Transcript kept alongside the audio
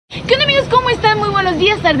¿Qué onda, amigos? ¿Cómo están? Muy buenos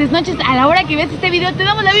días, tardes, noches. A la hora que ves este video te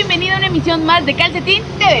damos la bienvenida a una emisión más de Kalce-Team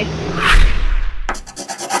TV.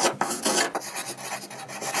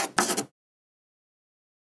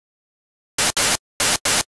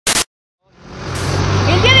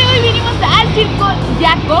 El día de hoy vinimos al Circo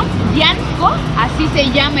Yanco, así se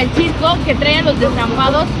llama el circo que trae a los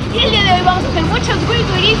Destrampados. Y el día de hoy vamos a hacer muchos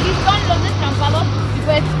wiriwirisis con los Destrampados. Y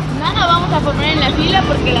pues nada, vamos a formar en la fila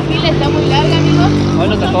porque la fila está muy larga, amigos. Hoy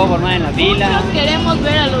nos tocó formar en la fila. Muchos queremos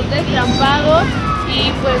ver a los Destrampados.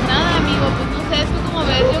 Y pues nada, amigo, pues no sé, ¿tú cómo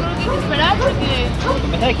ves? Yo creo que hay que esperar porque...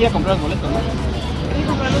 Pensaba que iba a comprar los boletos, ¿no? Hay que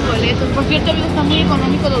comprar los boletos. Por cierto, amigos, están muy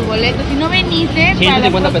económicos los boletos. Si no veniste para la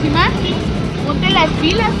próxima, ponte las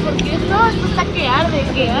pilas porque esto está que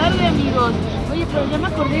arde, amigos. Oye, pero ya me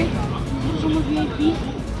acordé, nosotros somos VIP.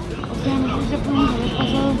 O sea, nosotros ya podemos haber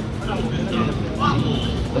pasado.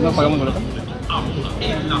 ¿No pagamos boleto?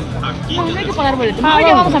 No, no hay que pagar boleto. Ahora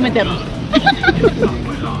ya vamos a meternos.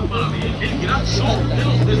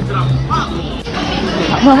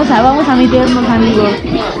 Vamos a meternos, amigos.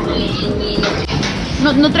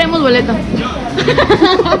 No traemos boleto.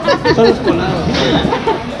 Todos colados.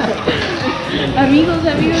 Amigos,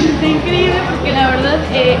 está increíble porque la verdad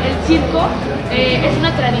el circo es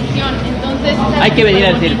una tradición, entonces hay que venir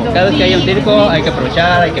al circo, cada vez que haya un circo hay que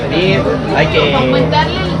aprovechar, hay que venir, hay que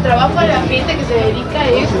aumentarle el trabajo a la gente que se dedica a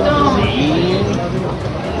esto. Sí.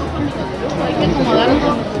 Hay que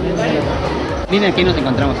acomodarnos. Miren, aquí nos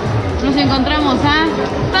encontramos. Nos encontramos a...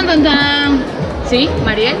 ¡Tan, tan, tan! ¿Sí?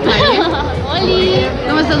 ¿Mariel? ¡Holi!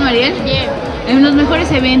 ¿Cómo estás, Mariel? Bien. En los mejores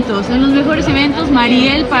eventos,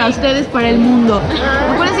 Mariel, para ustedes, para el mundo.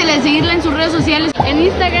 Acuérdense de seguirla en sus redes sociales. En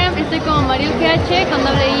Instagram estoy como MarielGH con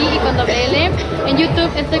doble I y con doble L. En YouTube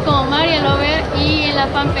estoy como Marielover y en la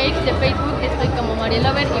fanpage de Facebook estoy como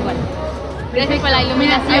Marielover igual. Gracias por la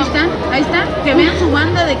iluminación. Ahí está. Que vean su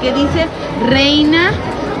banda de que dice Reina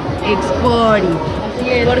Expori.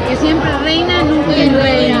 Porque siempre reina, nunca es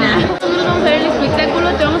reina. Nosotros vamos a ver el espectáculo,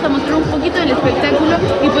 te vamos a mostrar un poquito del espectáculo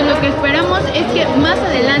y pues lo que esperamos es que más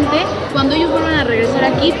adelante, cuando ellos vuelvan a regresar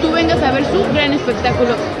aquí, tú vengas a ver su gran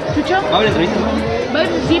espectáculo. ¿Chucho? ¿Va a haber entrevista?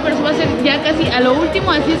 Sí, pero eso va a ser ya casi a lo último,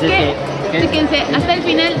 así es que fíjense hasta el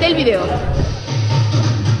final del video.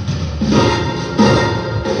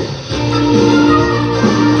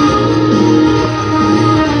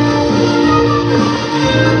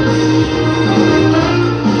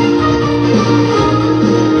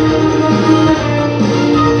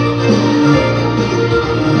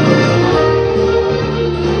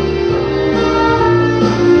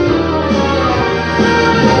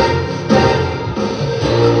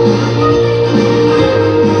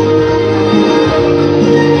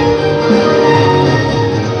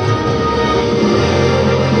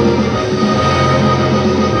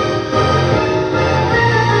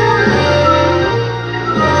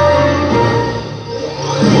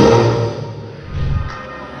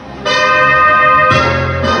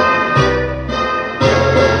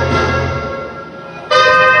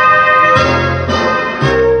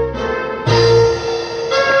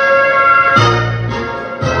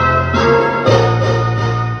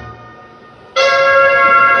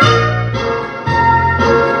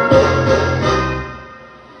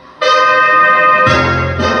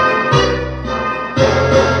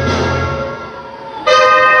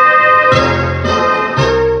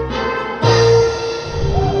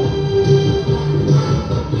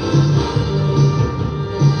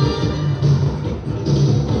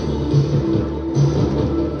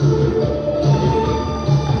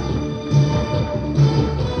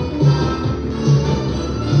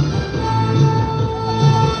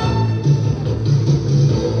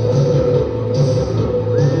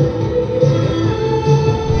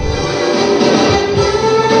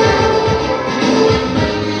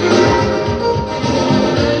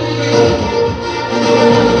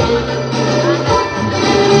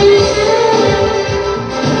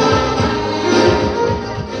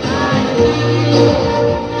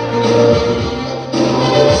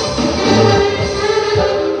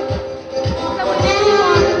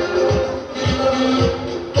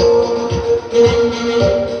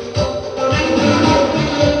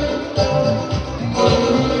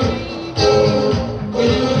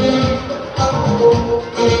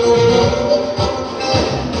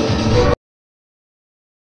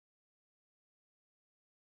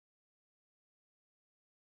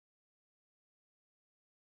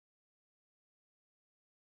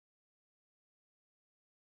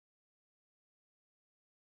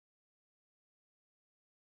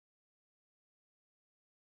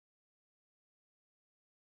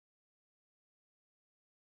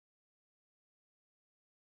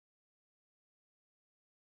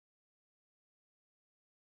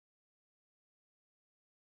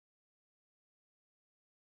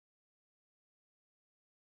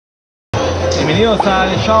 bienvenidos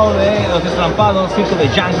al show de los Destrampados, Circo de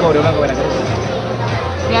Yanco, Río Blanco, Veracruz.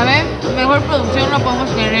 Ya ven, mejor producción no podemos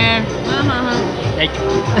tener. Ajá.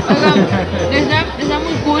 Oigan, está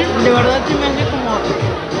muy cool, de verdad se me hace como...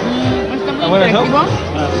 está muy interactivo.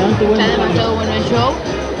 Bastante bueno. Está demasiado bueno el show.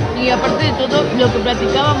 Y aparte de todo, lo que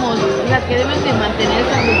platicábamos, o sea, que deben de mantener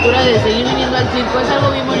esa cultura de seguir viniendo al circo, es algo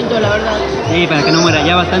bien bonito, la verdad. Sí, para que no muera.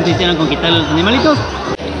 Ya bastante hicieron con quitar los animalitos.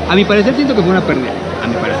 A mi parecer siento que fue una pérdida. A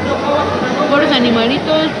mi parecer. Pobres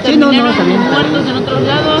animalitos, Sí, no, terminaron está bien, muertos en otros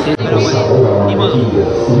lados. Sí, pero bueno, ni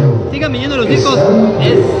modo. Sigan viniendo los circos.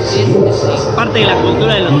 Es parte de la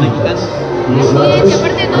cultura de los mexicanos. Así es, y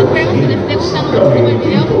aparte de todo, esperamos que les esté gustando muchísimo el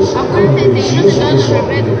video. Acuérdense de seguirnos en todas nuestras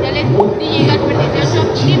redes sociales, DJ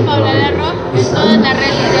Gasper18 y Paola Larro en todas las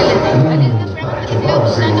redes sociales. Así es que esperamos que te siga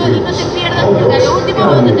gustando y no te pierdas, porque a lo último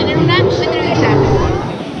vamos a tener una entrevista.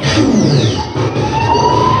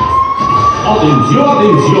 ¡Atención,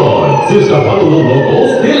 atención! ¡Se escaparon los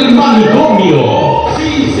locos del manicomio!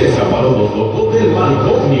 ¡Sí, se escaparon los locos del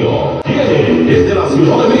manicomio! Vienen desde la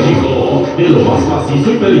Ciudad de México, de lo más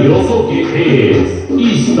macizo y peligroso que es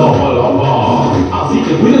Iztapalapa. Así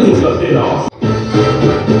que cuiden sus carteras.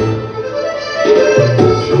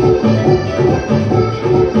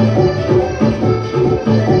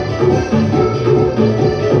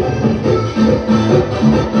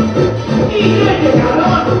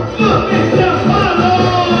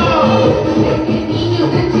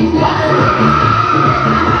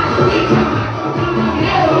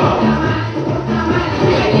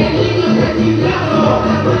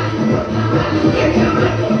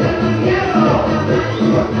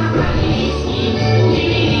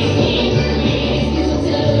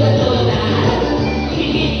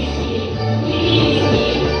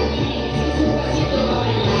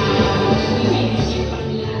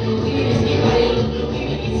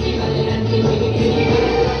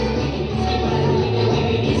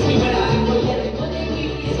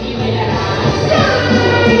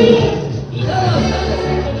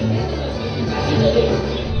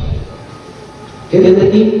 ¿Qué es de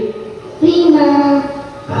ti? Prima.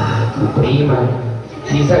 Ah, tu prima.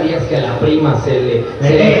 Sí sabías que a la prima se le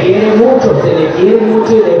quiere mucho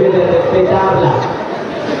y debe de respetarla.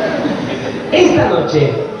 Esta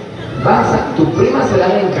noche tu prima será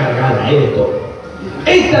la encargada de todo.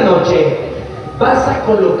 Esta noche vas a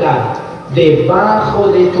colocar debajo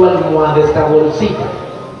de tu almohada esta bolsita.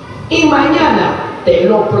 Y mañana, te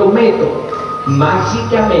lo prometo,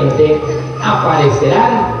 mágicamente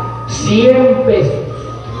aparecerán 100 pesos.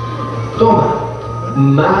 Toma,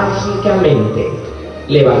 mágicamente.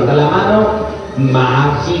 Levanta la mano,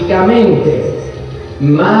 mágicamente.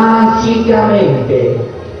 Mágicamente.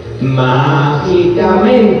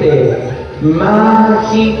 Mágicamente.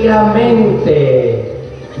 Mágicamente.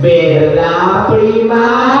 ¿Verdad,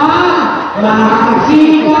 prima?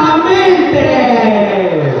 Mágicamente.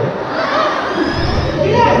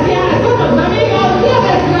 Gracias, somos amigos de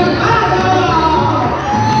Destrampados.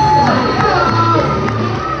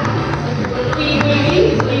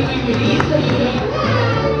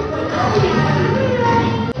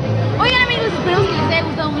 Oigan amigos, esperamos que les haya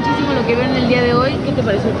gustado muchísimo lo que vieron el día de hoy. ¿Qué te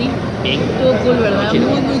pareció a ti? Bien. Estuvo cool, ¿verdad?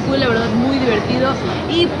 Muy cool, la verdad, muy divertido.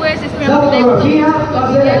 Y pues esperamos que te haya gustado Va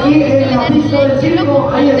a ser aquí en la pista del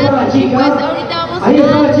circo. Ahí está la chica. Pues ahorita vamos Ahí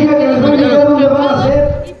está la chica que nos va a indicar dónde van a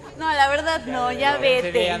hacer. No, la verdad no, ya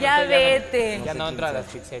vete, ya vete. Ya no entra a las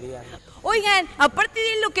pizzerías. Oigan, aparte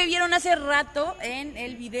de lo que vieron hace rato en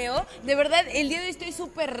el video, de verdad, el día de hoy estoy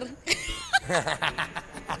súper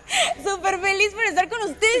feliz por estar con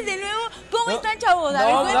ustedes de nuevo. ¿Cómo están, chavos? A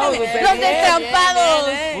ver, cuéntenme. Los Destrampados.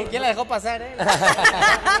 ¿Quién la dejó pasar,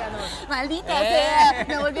 Maldita sea,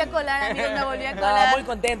 me volví a colar, amigos, me volví a colar. Muy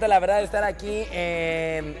contento, la verdad, de estar aquí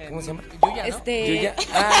en... ¿Cómo se llama? Yuya, ¿no? Yuya.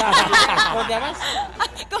 ¿Cómo te llamas?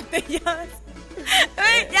 ¿Cómo te llamas?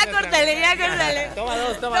 Ya córtale. Toma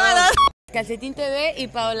dos. Kalce-Team TV y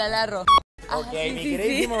Paola Larro. Ok, mi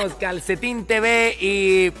queridísimos Kalce-Team TV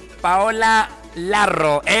y Paola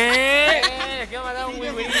Larro. ¿Qué me muy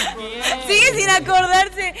buenísimo? Sigue sin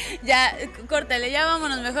acordarse. Ya, córtale, ya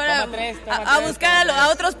vámonos mejor a buscar a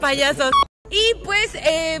otros payasos. Y pues,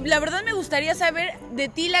 la verdad me gustaría saber de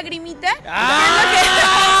ti, Lagrimita.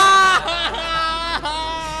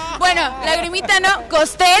 Bueno, Lagrimita no,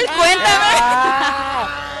 Costel, cuéntame.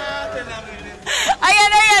 Oigan,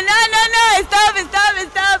 no, stop.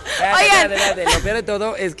 Oigan. Espérate. Lo peor de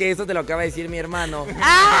todo es que eso te lo acaba de decir mi hermano.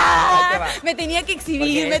 Me tenía que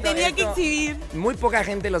exhibir, que exhibir. Muy poca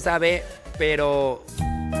gente lo sabe, pero...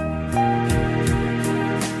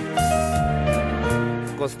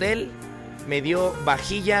 Costel me dio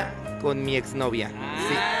vajilla con mi exnovia.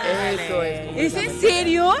 Sí. Eso es. ¿Es en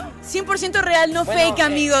serio? 100% real, no Bueno, fake,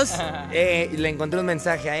 amigos. Le encontré un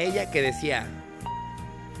mensaje a ella que decía: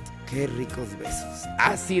 qué ricos besos.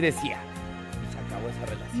 Así decía. Y se acabó esa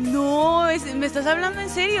relación. No, ¿me estás hablando en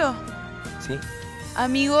serio? Sí.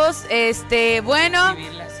 Amigos, bueno.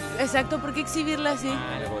 Exhibirla así. Exacto, ¿por qué exhibirla así?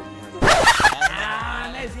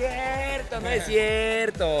 No es cierto, no es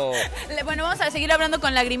cierto. Bueno, vamos a seguir hablando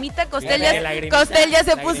con Lagrimita. Costel Lagrimita, ya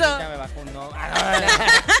se puso. Me bajó un no.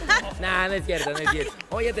 No es cierto, no es cierto.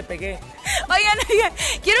 Oye, te pegué. Oigan,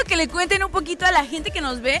 quiero que le cuenten un poquito a la gente que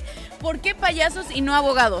nos ve por qué payasos y no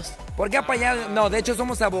abogados. ¿Por qué payasos? No, de hecho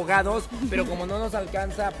somos abogados, pero como no nos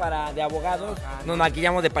alcanza para de abogados, nos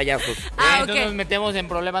maquillamos de payasos. Entonces nos metemos en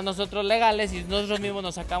problemas nosotros legales y nosotros mismos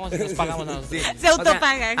nos sacamos y nos pagamos a nosotros. Sí. Se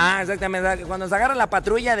autopagan. Exactamente. Cuando nos agarra la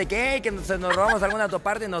patrulla de que nos robamos alguna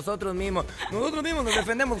autoparte, nosotros mismos nos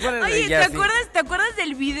defendemos. ¿Cuál es la Oye, idea? ¿te acuerdas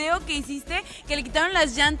del video que hiciste que le quitaron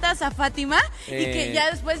las llantas a Fátima y que ya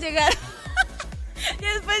después llegaron?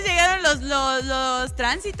 Ya después llegaron los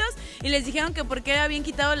tránsitos y les dijeron que porque habían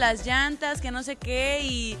quitado las llantas, que no sé qué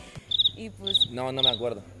y pues... No me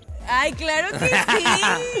acuerdo. ¡Ay, claro que sí!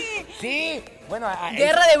 Sí, bueno...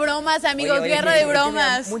 Guerra de bromas, amigos, guerra de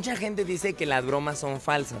bromas. Mucha gente dice que las bromas son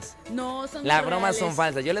falsas. No, son Las reales. bromas son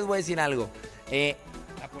falsas. Yo les voy a decir algo.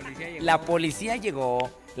 La policía llegó,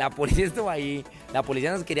 la policía estuvo ahí, la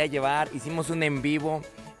policía nos quería llevar, hicimos un en vivo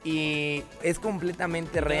y es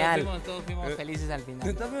completamente real. Todos fuimos felices al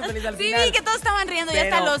final. Todos fuimos felices al Sí, final. vi que todos estaban riendo, ya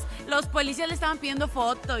Pero- hasta los policías le estaban pidiendo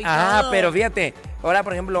foto y todo. Pero fíjate, ahora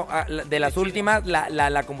por ejemplo, de las últimas,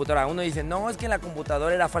 la computadora, uno dice, no, es que la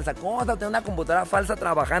computadora era falsa. ¿Cómo vas a tener una computadora falsa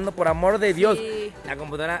trabajando, por amor de Dios? Sí. La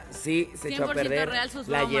computadora sí se echó a 100% perder. real sus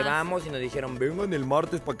La bromas. llevamos y nos dijeron, vengan el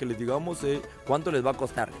martes para que les digamos cuánto les va a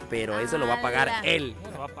costar. Pero eso lo va a pagar ¡Hala! él.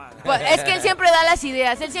 Pues, es que él siempre da las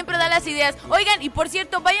ideas, Oigan, y por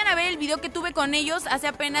cierto, vayan a ver el video que tuve con ellos hace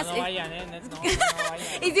apenas... No vayan, no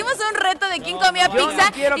vayan. Hicimos un reto de quién comía Yo pizza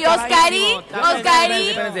no quiero y que vayan. Oscarí,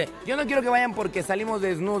 Espérense. Yo no quiero que vayan porque salimos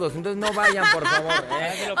desnudos, entonces no vayan, por favor.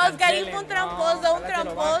 Oscarí fue un tramposo,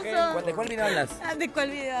 ¿De cuál video hablas? ¿De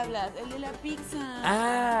cuál video hablas? El de la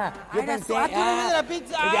pizza. Yo pensé. tú eres de la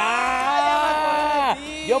pizza. ¡Ya!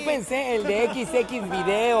 Yo pensé el de XX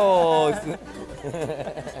videos.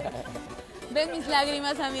 ¿Ven mis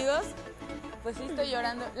lágrimas, amigos? Pues sí, estoy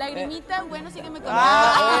llorando. Lagrimita, bueno, sígueme con Él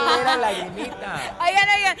era Lagrimita.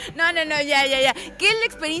 Oigan, no, ya. ¿Qué es la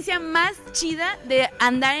experiencia más chida de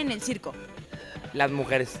andar en el circo? Las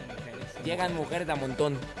mujeres. Llegan mujeres a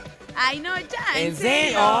montón. Ay, no, ya, ¿En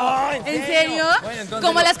serio? Oh, ¿En serio? Bueno, entonces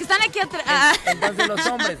Como las que están aquí atrás. Entonces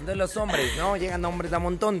los hombres, ¿no? Llegan hombres a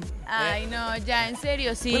montón. Ay, no, ya, en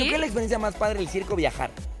serio, ¿sí? Bueno, ¿qué es la experiencia más padre del circo?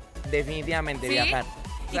 Viajar. Definitivamente ¿Sí? viajar.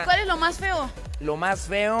 ¿Y cuál es lo más feo? Lo más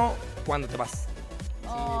feo cuando te vas.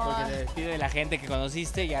 Porque te despide de la gente que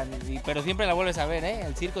conociste, pero siempre la vuelves a ver, ¿eh?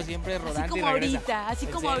 El circo siempre es rodante Así como y regresa. ahorita, así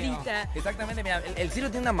 ¿En como serio? ahorita. Exactamente, mira, el circo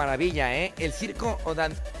tiene una maravilla, ¿eh? El circo, o sea,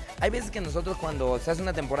 hay veces que nosotros cuando se hace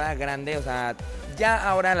una temporada grande, o sea, ya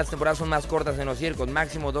ahora las temporadas son más cortas en los circos,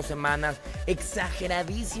 máximo 2 semanas,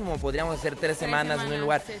 exageradísimo, podríamos hacer 3 semanas en un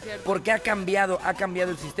lugar, sí, es cierto. porque ha cambiado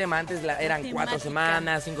el sistema, antes eran 4 temática.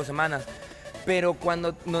 semanas, 5 semanas, pero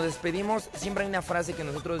cuando nos despedimos, siempre hay una frase que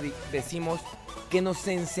nosotros decimos que nos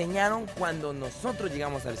enseñaron cuando nosotros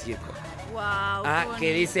llegamos al circo. Wow,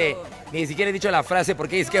 Que dice, ni siquiera he dicho la frase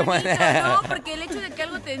porque es que bueno. No, porque el hecho de que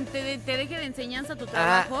algo te deje de enseñanza a tu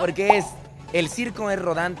trabajo. Porque el circo es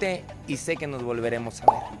rodante y sé que nos volveremos a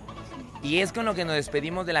ver. Y es con lo que nos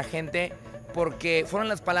despedimos de la gente porque fueron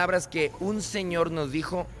las palabras que un señor nos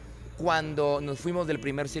dijo cuando nos fuimos del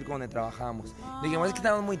primer circo donde trabajábamos. Dijimos, es que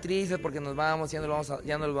estamos muy tristes porque nos vamos, ya no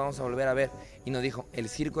lo vamos a volver a ver. Y nos dijo, el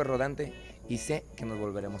circo es rodante y sé que nos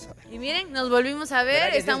volveremos a ver. Y miren, nos volvimos a ver, ¿Verdad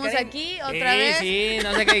que sí, estamos Oscarín? aquí otra vez. Sí,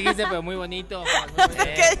 no sé qué dijiste, pero muy bonito.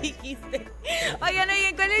 ¿Qué dijiste? Oigan,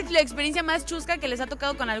 ¿cuál es la experiencia más chusca que les ha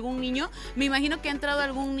tocado con algún niño? Me imagino que ha entrado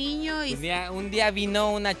algún niño y... Un día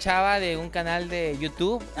vino una chava de un canal de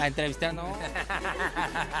YouTube a entrevistar, ¿no?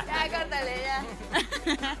 Ya, córtale, ya.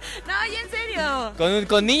 No, ya en serio.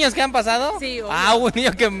 ¿Con niños que han pasado? Sí, obvio. Hubo un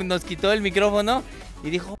niño que nos quitó el micrófono y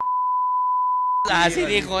dijo... Así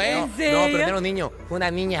dijo, ¿eh? No, pero no era un niño, fue una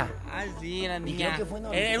niña. Ah, sí, era niña. creo que fue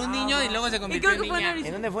en Era un niño y luego se convirtió creo en que fue niña. en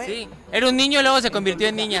 ¿En dónde fue? Sí, era un niño y luego se convirtió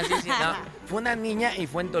en niña, sí, sí. No, fue una niña y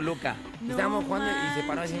fue en Toluca. No Estábamos jugando y se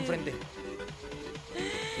paró así manches. enfrente.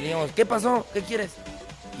 Y le dijimos, ¿qué pasó? ¿Qué quieres?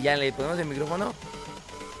 Y ya le ponemos el micrófono.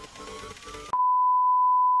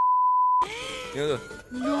 Y nosotros,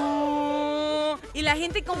 No. ¿Y la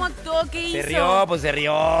gente cómo actuó? ¿Qué hizo? Se rió, pues se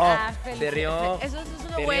rió. Se rió. Eso es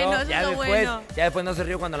lo bueno, eso es lo bueno. Ya después no se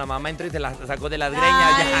rió cuando la mamá entró y se la sacó de las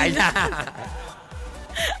greñas. Ya.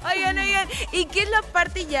 Oigan, ¿y qué es la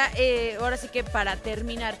parte ya, ahora sí que para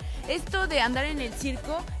terminar, esto de andar en el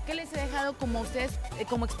circo, qué les ha dejado como ustedes,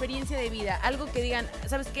 como experiencia de vida? Algo que digan,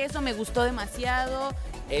 ¿sabes qué? Eso me gustó demasiado.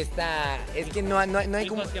 Es que no hay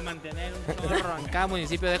como... que mantener un chorro. En cada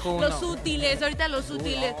municipio dejo uno. Los útiles, ahorita los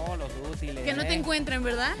útiles. No, los útiles. Que no te encuentren,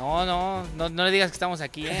 ¿verdad? No le digas que estamos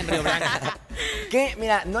aquí, en Río Blanco. Que,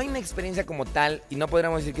 mira, no hay una experiencia como tal y no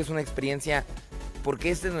podríamos decir que es una experiencia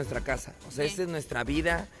porque esta es nuestra casa, o sea, esta es nuestra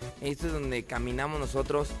vida, esto es donde caminamos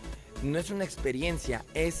nosotros. No es una experiencia,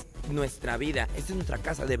 es nuestra vida, esta es nuestra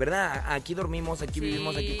casa, de verdad, aquí dormimos, aquí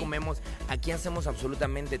vivimos, aquí comemos, aquí hacemos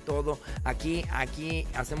absolutamente todo, aquí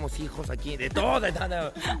hacemos hijos, aquí, de todo.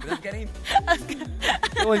 ¿Verdad, Karin?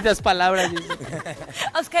 Qué bonitas palabras.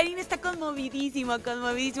 Oscarín está conmovidísimo.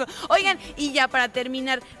 Oigan, y ya para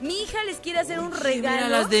terminar, mi hija les quiere hacer un regalo. Mira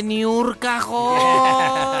las de Niurka,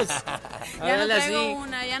 jos. Ya no traigo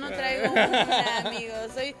una,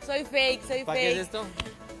 amigos, soy fake. ¿Para qué es esto?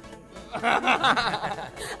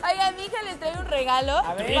 Oiga, mi hija les trae un regalo.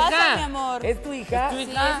 A ver, pasa, mi amor. ¿Es tu hija? Sí,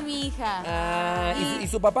 es mi hija. Ah, ¿y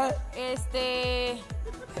su papá?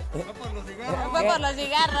 Fue por los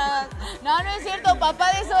cigarros. No es cierto,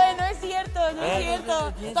 papá de Zoe, no es cierto.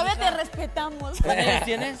 Todavía te respetamos. ¿Cuántos años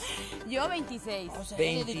tienes? Yo 26. O sea,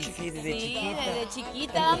 26 desde chiquita. Desde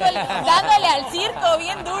chiquita, dándole al circo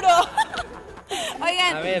bien duro.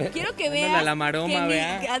 Oigan, a ver, quiero que vean a la maroma,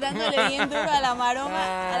 dándole bien duro a la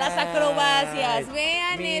maroma, a las acrobacias.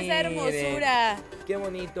 Vean esa hermosura. Qué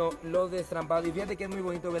bonito, los Destrampados. Y fíjate que es muy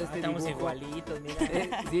bonito ver este Estamos dibujo. igualitos, mira.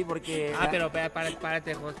 Sí, porque... Pero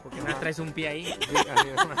párate, Jos, porque no traes un pie ahí. Sí,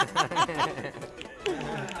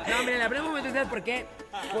 no, miren, la primera momento, ¿sabes por qué?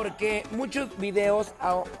 Porque muchos videos,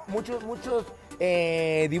 muchos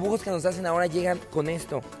dibujos que nos hacen ahora llegan con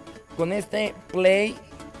esto. Con este play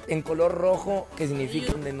en color rojo, que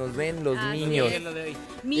significa donde nos ven los niños.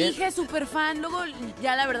 Mi hija es súper fan, luego le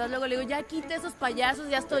digo, ya quita esos payasos,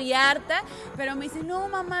 ya estoy harta, pero me dice, no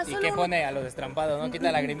mamá, solo... ¿Y qué pone a los Destrampados, no?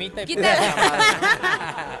 Quita lagrimita y quita...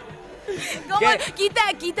 ¿Cómo?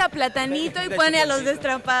 Quita platanito y pone a los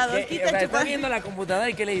Destrampados. Está viendo la computadora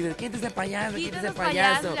y ¿qué le dices? Quita ese payaso, quita ese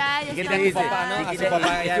payaso. ¿Y qué te dice? A su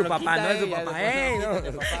papá, es su papá, no es su papá.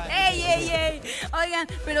 ¡Ey! Oigan,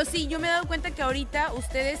 pero sí, yo me he dado cuenta que ahorita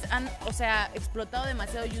ustedes han, explotado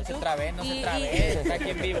demasiado YouTube. No se trabe, está aquí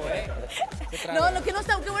en vivo, Qué bueno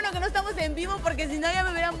que no estamos en vivo porque si no ya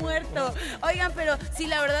me hubiera muerto. Oigan, pero sí,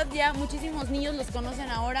 la verdad ya muchísimos niños los conocen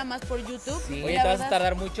ahora más por YouTube. Sí. Oye, ¿te vas a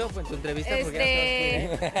tardar mucho en tu entrevista?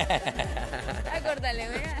 Porque Acórdale,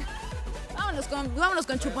 venga. Vámonos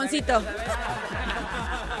con chuponcito.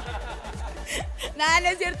 No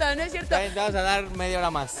es cierto. Te vamos a dar media hora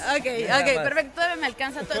más. Ok, perfecto, todavía me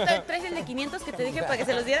alcanza. ¿Traes el de 500 que te dije para que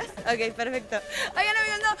se los dieras? Ok, perfecto. Oigan,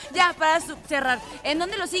 amigos, ya, para cerrar, ¿en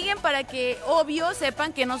dónde lo siguen? Para que, obvio,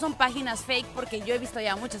 sepan que no son páginas fake, porque yo he visto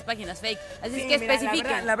ya muchas páginas fake. Así es que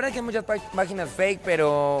especifiquen. La verdad es que hay muchas páginas fake,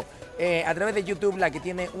 pero... a través de YouTube, la que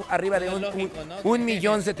tiene arriba de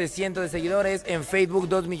 1.700.000 de seguidores, en Facebook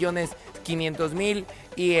 2.500.000,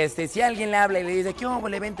 y si alguien le habla y le dice, ¿qué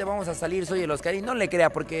hombre, vente, vamos a salir, soy el Oscarín? No le crea,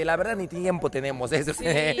 porque la verdad ni tiempo tenemos eso. Sí,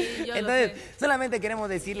 entonces, solamente queremos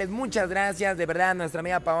decirles muchas gracias, de verdad, nuestra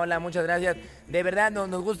amiga Paola, muchas gracias, de verdad,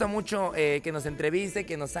 nos gusta mucho que nos entreviste,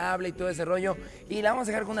 que nos hable y todo ese rollo, y la vamos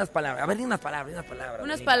a dejar con unas palabras, a ver, unas palabras.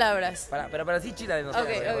 Unas palabras. Pero así chida de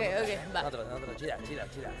nosotros. Ok, va. Nosotros, chida.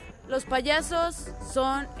 Los payasos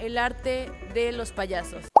son el arte de los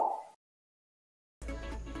payasos.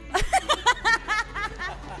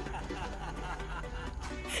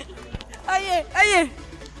 Oye.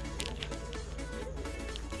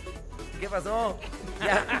 ¿Qué pasó?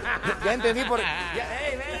 Ya entendí por... ven,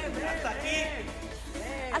 hasta aquí.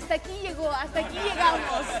 Hasta aquí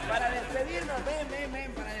llegamos. Para despedirnos,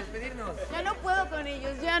 ven, para despedirnos. Ya no puedo con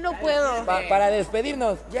ellos, ya no puedo. Para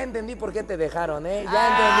despedirnos, ya entendí por qué te dejaron, ya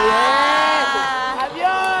entendí.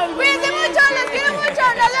 ¡Adiós!